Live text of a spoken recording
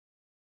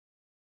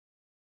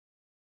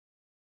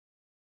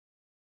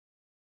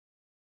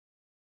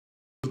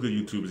good,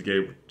 YouTube? It's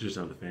Gabe, just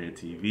on the Fan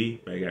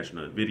TV. Back at you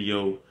another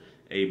video.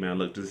 Hey man,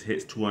 look, this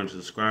hits 200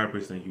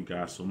 subscribers. Thank you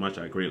guys so much.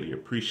 I greatly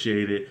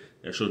appreciate it.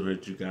 That shows me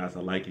that you guys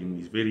are liking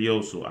these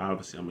videos, so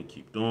obviously I'm gonna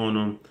keep doing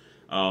them.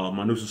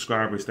 My new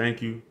subscribers,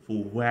 thank you.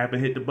 For who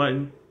haven't hit the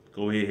button,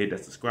 go ahead and hit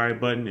that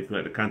subscribe button. If you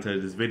like the content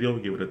of this video,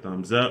 give it a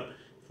thumbs up.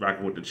 If you're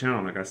rocking with the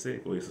channel, like I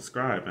said, go ahead and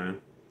subscribe, man.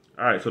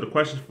 All right, so the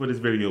question for this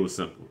video is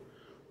simple: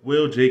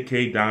 will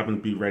JK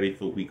Dobbins be ready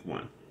for Week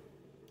 1?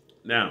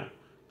 Now,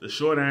 the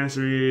short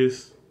answer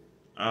is,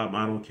 I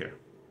don't care.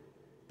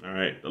 All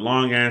right. The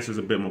long answer is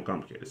a bit more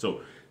complicated.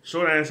 So,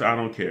 short answer, I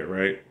don't care,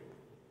 right?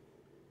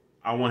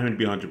 I want him to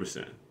be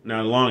 100%.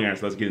 Now, the long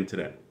answer, let's get into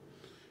that.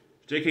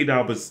 JK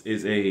Dobbins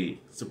is a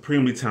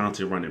supremely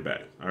talented running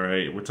back. All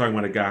right. We're talking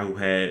about a guy who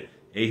had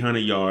 800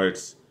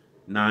 yards,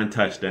 9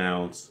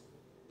 touchdowns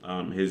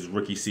his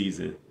rookie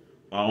season,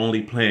 while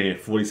only playing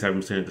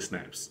 47% of the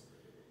snaps.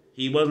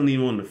 He wasn't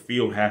even on the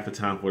field half the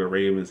time for the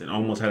Ravens and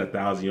almost had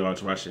 1,000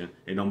 yards rushing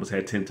and almost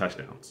had 10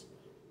 touchdowns.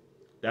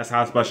 That's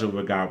how special of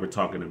a guy we're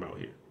talking about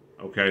here.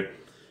 Okay.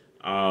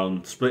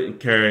 Splitting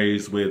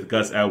carries with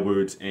Gus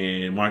Edwards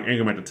and Mark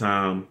Ingram at the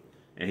time.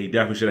 And he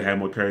definitely should have had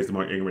more carries than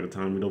Mark Ingram at the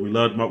time. You know, we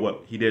loved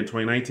what he did in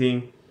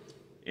 2019.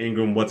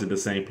 Ingram wasn't the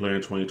same player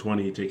in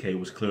 2020. JK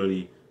was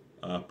clearly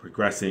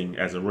progressing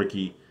as a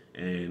rookie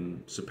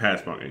and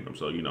surpassed Mark Ingram.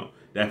 So, you know,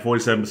 that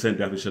 47%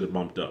 definitely should have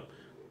bumped up.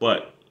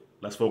 But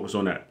let's focus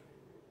on that.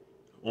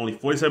 Only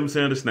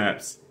 47% of the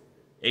snaps,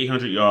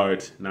 800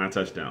 yards, 9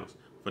 touchdowns.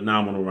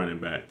 Phenomenal running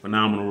back.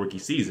 Phenomenal rookie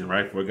season,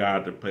 right? For a guy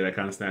to play that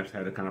kind of snaps,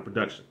 had that kind of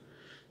production.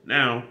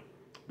 Now,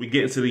 we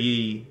get into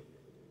the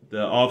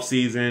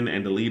offseason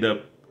and the lead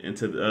up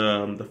into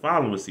the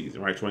following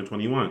season, right?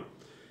 2021.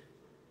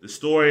 The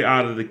story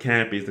out of the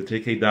camp is that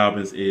JK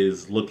Dobbins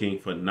is looking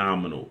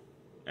phenomenal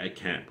at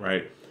camp,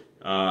 right?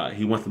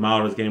 He wants the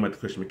model of his game at the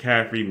Christian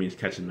McCaffrey, means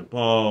catching the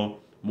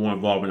ball, more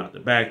involvement out the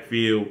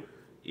backfield.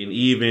 And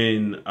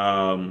even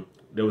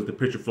there was the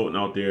picture floating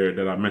out there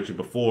that I mentioned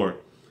before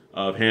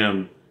of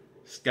him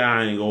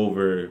skying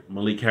over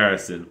Malik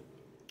Harrison,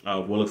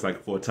 what looks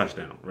like for a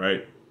touchdown,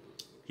 right?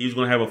 He's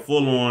going to have a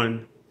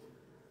full-on,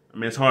 I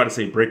mean, it's hard to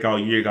say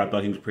breakout year. I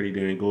thought he was pretty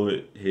damn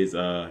good his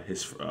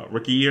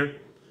rookie year.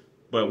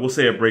 But we'll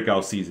say a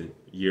breakout season,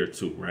 year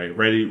 2, right?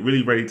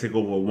 Really ready to take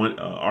over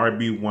a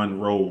RB1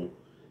 role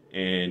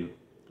and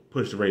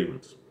push the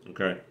Ravens,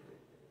 okay?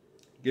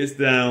 Gets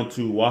down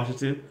to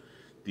Washington,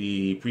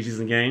 the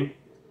preseason game,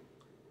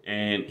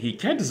 and he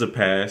catches a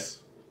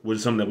pass, which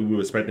is something that we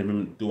were expecting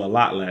him to do a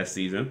lot last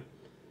season,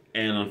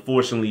 and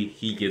unfortunately,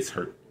 he gets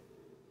hurt,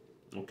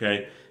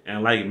 okay?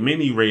 And like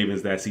many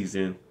Ravens that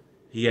season,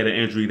 he had an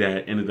injury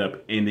that ended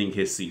up ending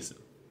his season,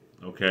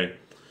 okay?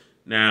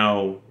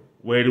 Now,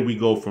 where do we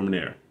go from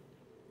there?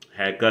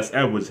 Had Gus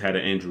Edwards had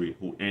an injury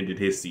who ended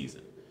his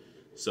season.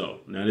 So,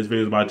 now this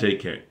video is about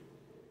JK.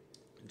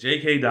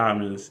 JK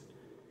Dobbins,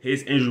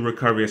 his injury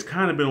recovery has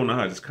kind of been on the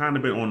hush. It's kind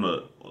of been on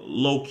the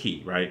low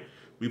key, right?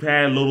 We've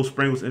had little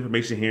sprinkles of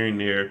information here and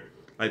there,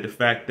 like the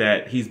fact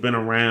that he's been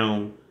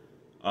around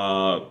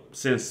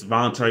since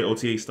voluntary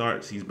OTA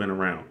starts. He's been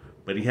around,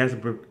 but he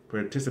hasn't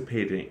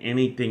participated in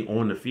anything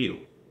on the field.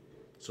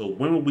 So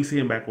when will we see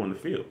him back on the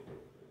field?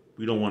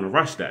 We don't want to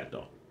rush that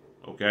though,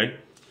 okay?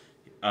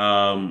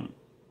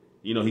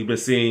 You know, he's been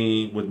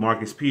seen with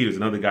Marcus Peters,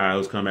 another guy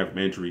who's come back from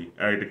injury.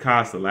 Eric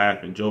DeCosta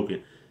laughing,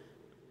 joking.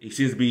 He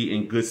seems to be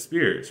in good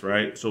spirits,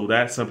 right? So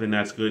that's something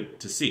that's good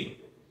to see.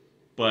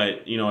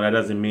 But, you know, that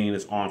doesn't mean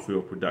it's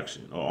on-field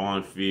production or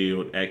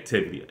on-field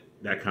activity,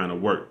 that kind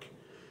of work,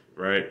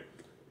 right?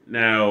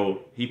 Now,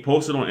 he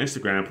posted on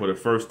Instagram for the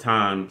first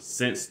time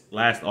since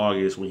last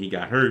August when he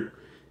got hurt,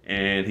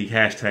 and he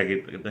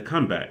hashtagged the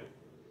comeback.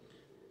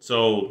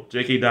 So,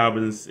 JK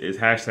Dobbins is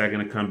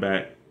hashtagging the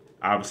comeback,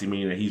 obviously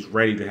meaning that he's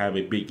ready to have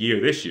a big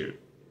year this year,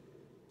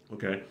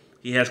 okay?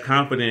 He has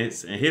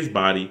confidence in his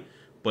body,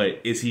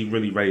 but is he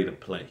really ready to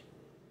play?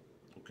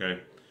 Okay.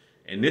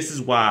 And this is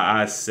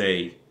why I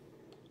say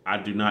I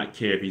do not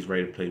care if he's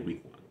ready to play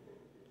Week 1.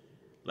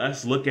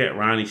 Let's look at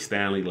Ronnie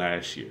Stanley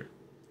last year.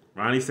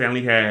 Ronnie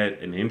Stanley had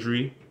an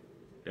injury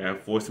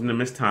that forced him to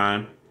miss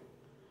time.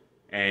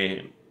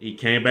 And he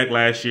came back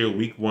last year,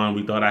 Week 1.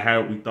 We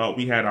thought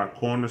we had our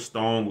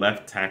cornerstone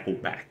left tackle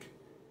back.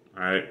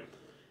 All right.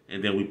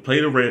 And then we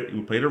played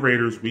the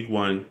Raiders Week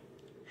 1.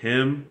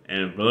 Him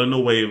and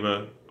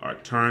Villanueva are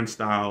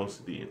turnstiles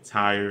the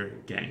entire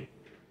game.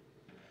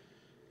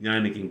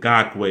 Yannick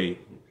Ngakoue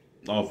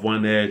off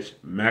one edge,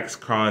 Max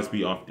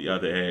Crosby off the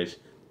other edge,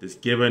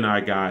 just giving our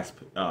guys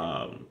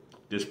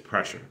this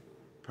pressure.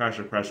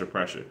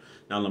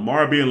 Now,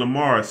 Lamar being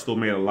Lamar still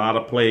made a lot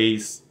of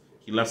plays.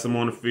 He left some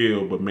on the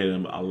field, but made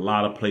him a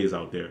lot of plays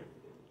out there,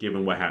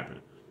 given what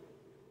happened.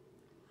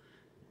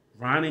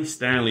 Ronnie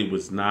Stanley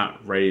was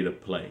not ready to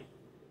play.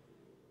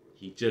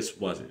 He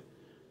just wasn't.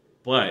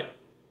 But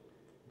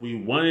we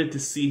wanted to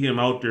see him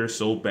out there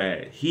so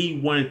bad. He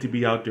wanted to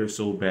be out there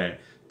so bad.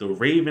 The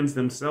Ravens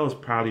themselves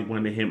probably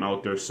wanted him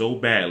out there so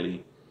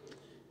badly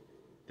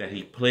that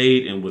he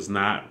played and was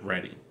not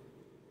ready.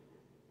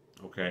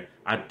 Okay?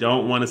 I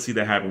don't want to see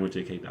that happen with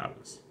JK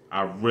Dobbins.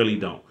 I really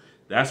don't.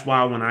 That's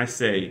why when I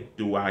say,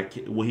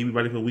 will he be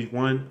ready for week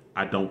 1?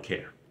 I don't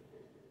care.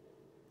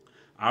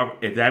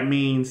 If that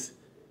means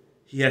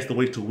he has to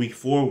wait till week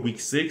 4, week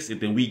 6, and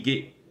then we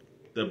get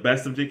the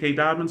best of JK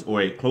Dobbins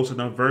or a close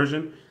enough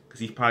version, because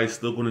he's probably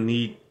still going to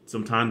need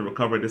some time to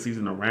recover this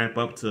season to ramp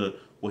up to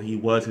what he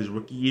was his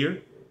rookie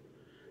year,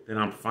 then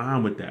I'm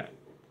fine with that.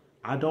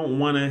 I don't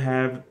want to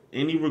have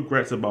any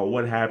regrets about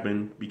what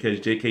happened because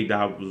JK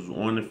Dobbins was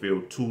on the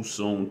field too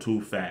soon,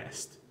 too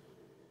fast.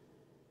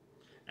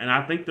 And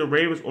I think the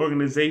Ravens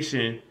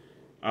organization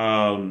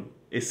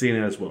is seeing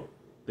it as well.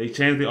 They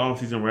changed the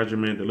offseason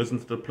regimen. They listen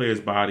to the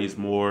players' bodies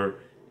more,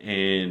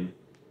 and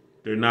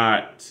they're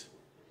not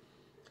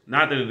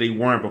that they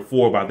weren't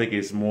before, but I think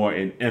it's more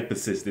an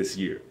emphasis this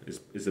year.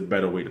 It's a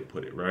better way to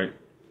put it, right?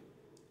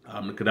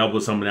 Because that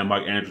was something that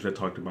Mike Andrews had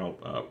talked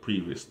about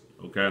previously,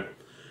 okay?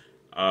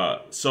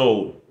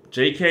 So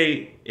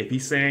JK, if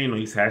he's saying,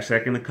 he's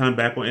hashtagging the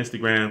comeback on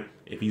Instagram,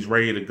 if he's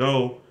ready to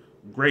go,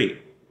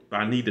 great.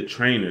 But I need the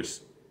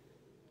trainers.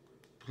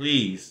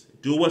 Please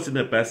do what's in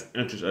the best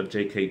interest of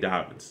JK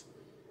Dobbins.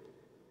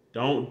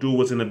 Don't do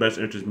what's in the best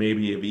interest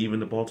maybe of even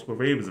the Baltimore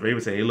Ravens. The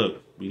Ravens say, hey,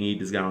 look, we need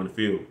this guy on the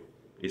field.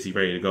 Is he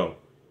ready to go?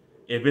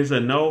 If it's a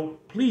no,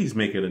 please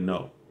make it a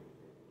no.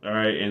 All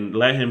right, and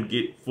let him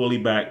get fully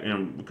back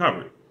and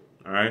recovered.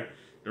 All right.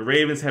 The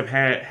Ravens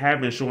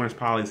have insurance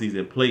policies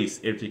in place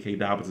if JK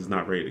Dobbins is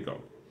not ready to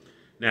go.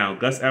 Now,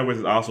 Gus Edwards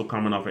is also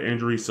coming off an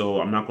injury,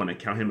 so I'm not going to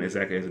count him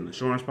exactly as an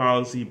insurance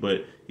policy,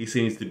 but he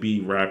seems to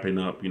be wrapping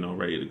up,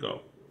 ready to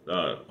go.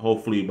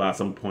 Hopefully by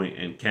some point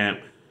in camp.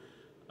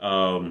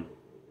 But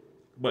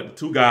the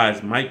two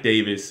guys, Mike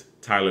Davis,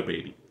 Tyler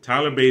Beatty.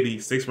 Tyler Beatty,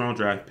 6th-round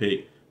draft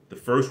pick, the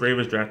first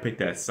Ravens draft pick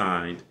that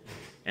signed,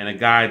 and a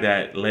guy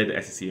that led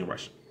the SEC in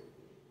rushing.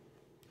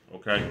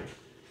 Okay?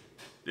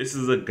 This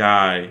is a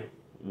guy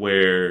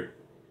where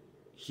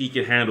he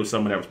can handle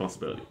some of that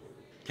responsibility.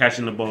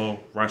 Catching the ball,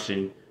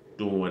 rushing,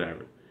 doing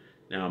whatever.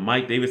 Now,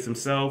 Mike Davis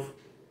himself,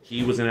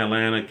 he was in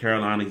Atlanta,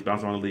 Carolina. He's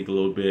bounced around the league a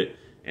little bit.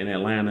 In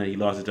Atlanta, he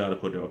lost his job to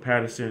Cordell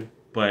Patterson.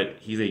 But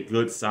he's a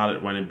good,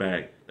 solid running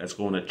back that's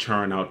going to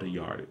churn out the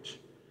yardage.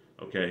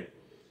 Okay?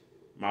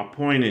 My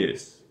point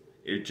is,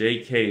 if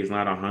JK is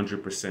not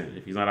 100%,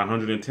 if he's not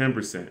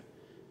 110%,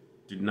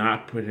 do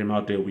not put him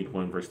out there week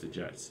 1 versus the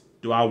Jets.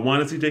 Do I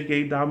want to see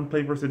JK Dobbins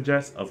play versus the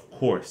Jets? Of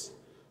course.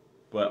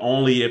 But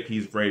only if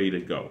he's ready to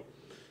go.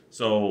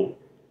 So,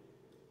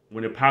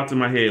 when it popped in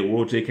my head,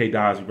 will JK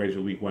Dobbins be ready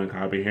for week 1?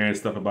 Because I've been hearing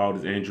stuff about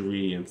his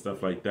injury and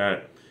stuff like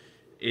that.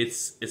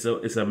 It's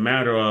a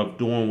matter of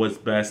doing what's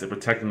best and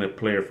protecting the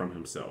player from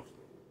himself.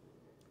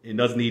 It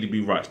doesn't need to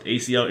be rushed.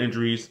 ACL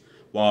injuries,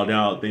 while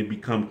now they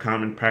become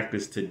common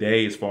practice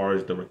today as far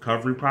as the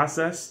recovery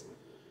process,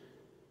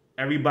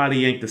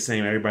 everybody ain't the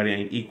same. Everybody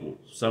ain't equal.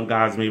 Some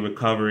guys may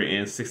recover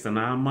in 6 to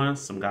 9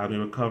 months. Some guys may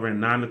recover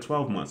in 9 to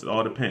 12 months. It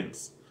all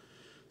depends.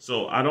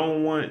 So I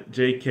don't want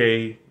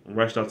JK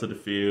rushed out to the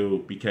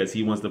field because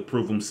he wants to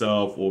prove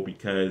himself or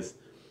because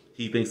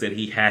he thinks that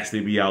he has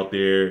to be out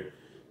there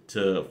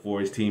for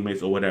his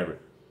teammates or whatever.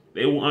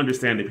 They will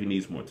understand if he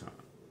needs more time.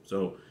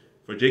 So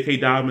for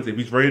JK Dobbins, if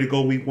he's ready to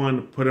go week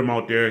 1, put him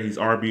out there. He's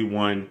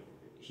RB1.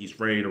 He's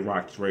ready to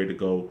rock. He's ready to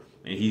go.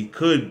 And he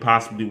could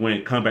possibly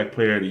win Comeback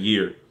Player of the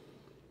Year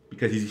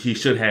because he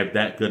should have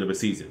that good of a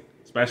season,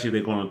 especially if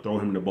they're going to throw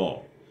him the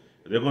ball.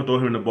 If they're going to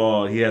throw him the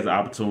ball, he has the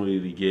opportunity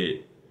to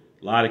get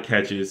a lot of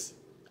catches,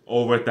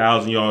 over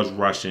 1,000 yards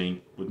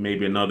rushing, with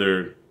maybe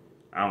another,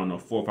 400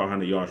 or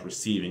 500 yards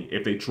receiving,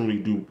 if they truly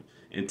do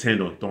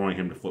intend on throwing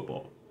him the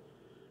football.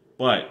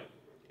 But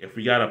if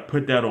we got to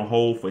put that on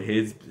hold for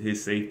his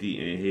safety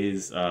and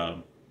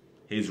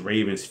his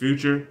Ravens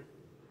future,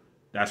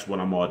 that's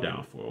what I'm all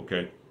down for,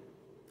 okay?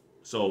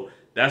 So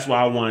that's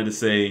why I wanted to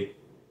say,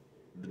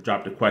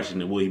 drop the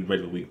question, will he be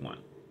ready for week 1?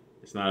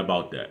 It's not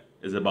about that.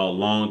 It's about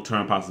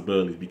long-term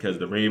possibilities because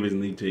the Ravens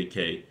need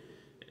JK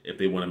if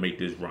they want to make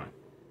this run.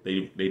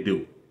 They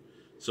do.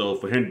 So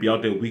for him to be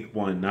out there week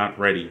 1 not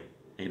ready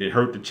and it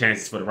hurt the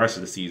chances for the rest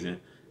of the season,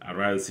 I'd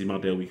rather see him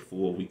out there week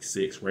 4, week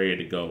 6, ready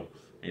to go,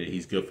 and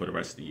he's good for the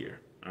rest of the year.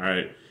 All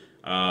right.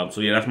 So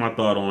yeah, that's my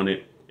thought on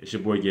it. It's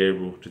your boy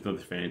Gabriel, just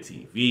another Fan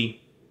TV.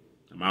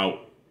 I'm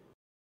out.